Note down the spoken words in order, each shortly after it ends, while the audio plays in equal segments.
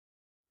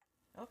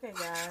Okay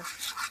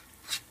guys,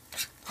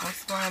 I'm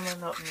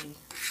scrambling up me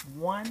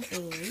 1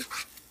 egg.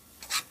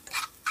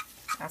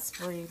 I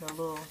sprayed a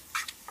little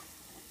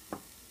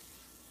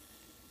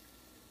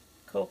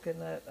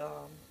coconut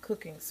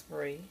cooking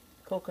spray,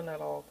 coconut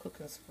oil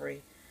cooking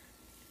spray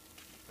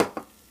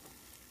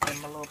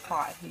in my little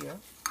pot here.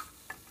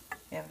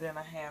 And then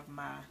I have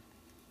my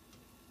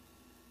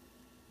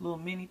little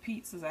mini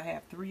pizzas. I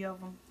have 3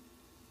 of them.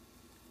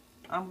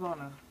 I'm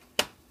gonna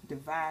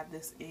divide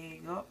this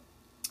egg up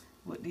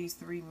with these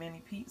 3 mini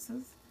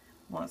pizzas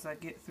once I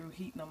get through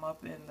heating them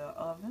up in the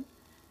oven,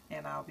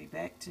 and I'll be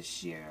back to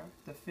share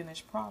the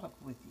finished product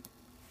with you.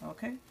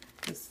 Okay,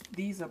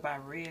 these are by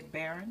Red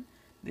Baron.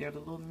 They're the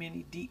little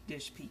mini deep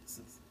dish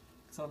pizzas.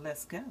 So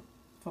let's go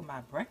for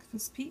my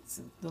breakfast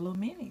pizza, the little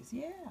minis.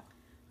 Yeah.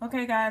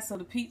 Okay guys, so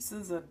the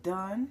pizzas are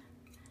done.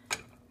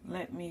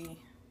 Let me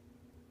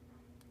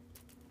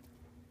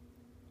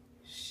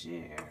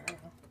share.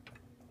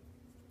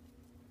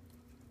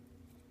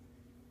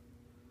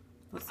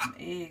 Put some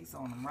eggs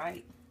on them,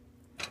 right?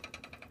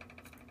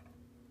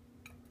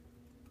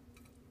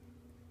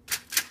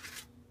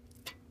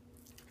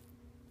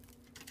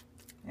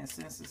 And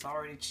since it's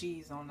already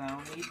cheese on there, I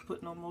don't need to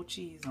put no more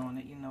cheese on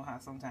it. You know how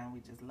sometimes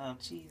we just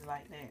love cheese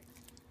like that.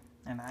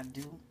 And I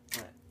do,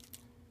 but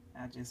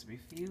I just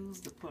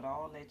refuse to put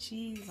all that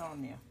cheese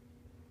on there.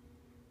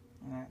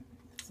 Right.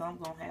 So I'm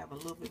going to have a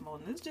little bit more.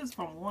 This is just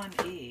from 1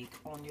 egg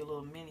on your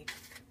little mini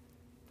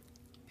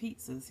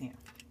pizzas here.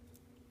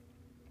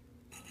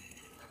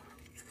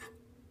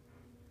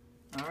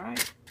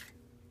 Alright.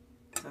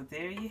 So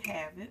there you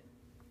have it.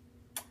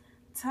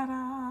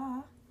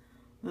 Ta-da!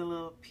 The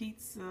little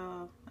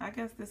pizza. I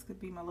guess this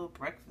could be my little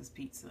breakfast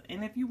pizza.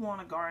 And if you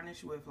want to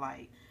garnish with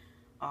like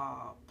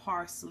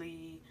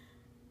parsley,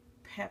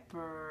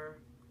 pepper,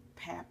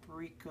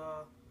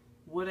 paprika,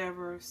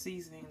 whatever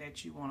seasoning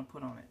that you want to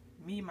put on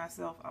it. Me,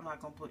 myself, I'm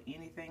not going to put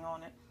anything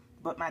on it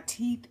but my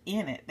teeth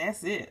in it.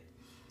 That's it.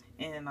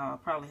 And I'll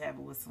probably have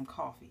it with some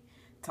coffee.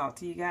 Talk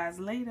to you guys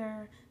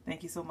later.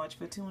 Thank you so much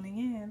for tuning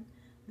in.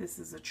 This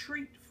is a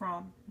treat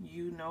from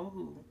you know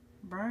who,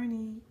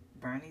 Bernie.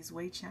 Bernie's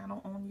Way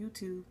channel on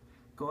YouTube.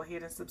 Go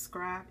ahead and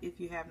subscribe if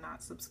you have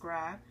not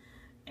subscribed.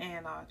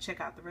 And check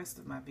out the rest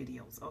of my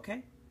videos,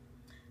 okay?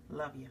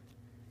 Love you.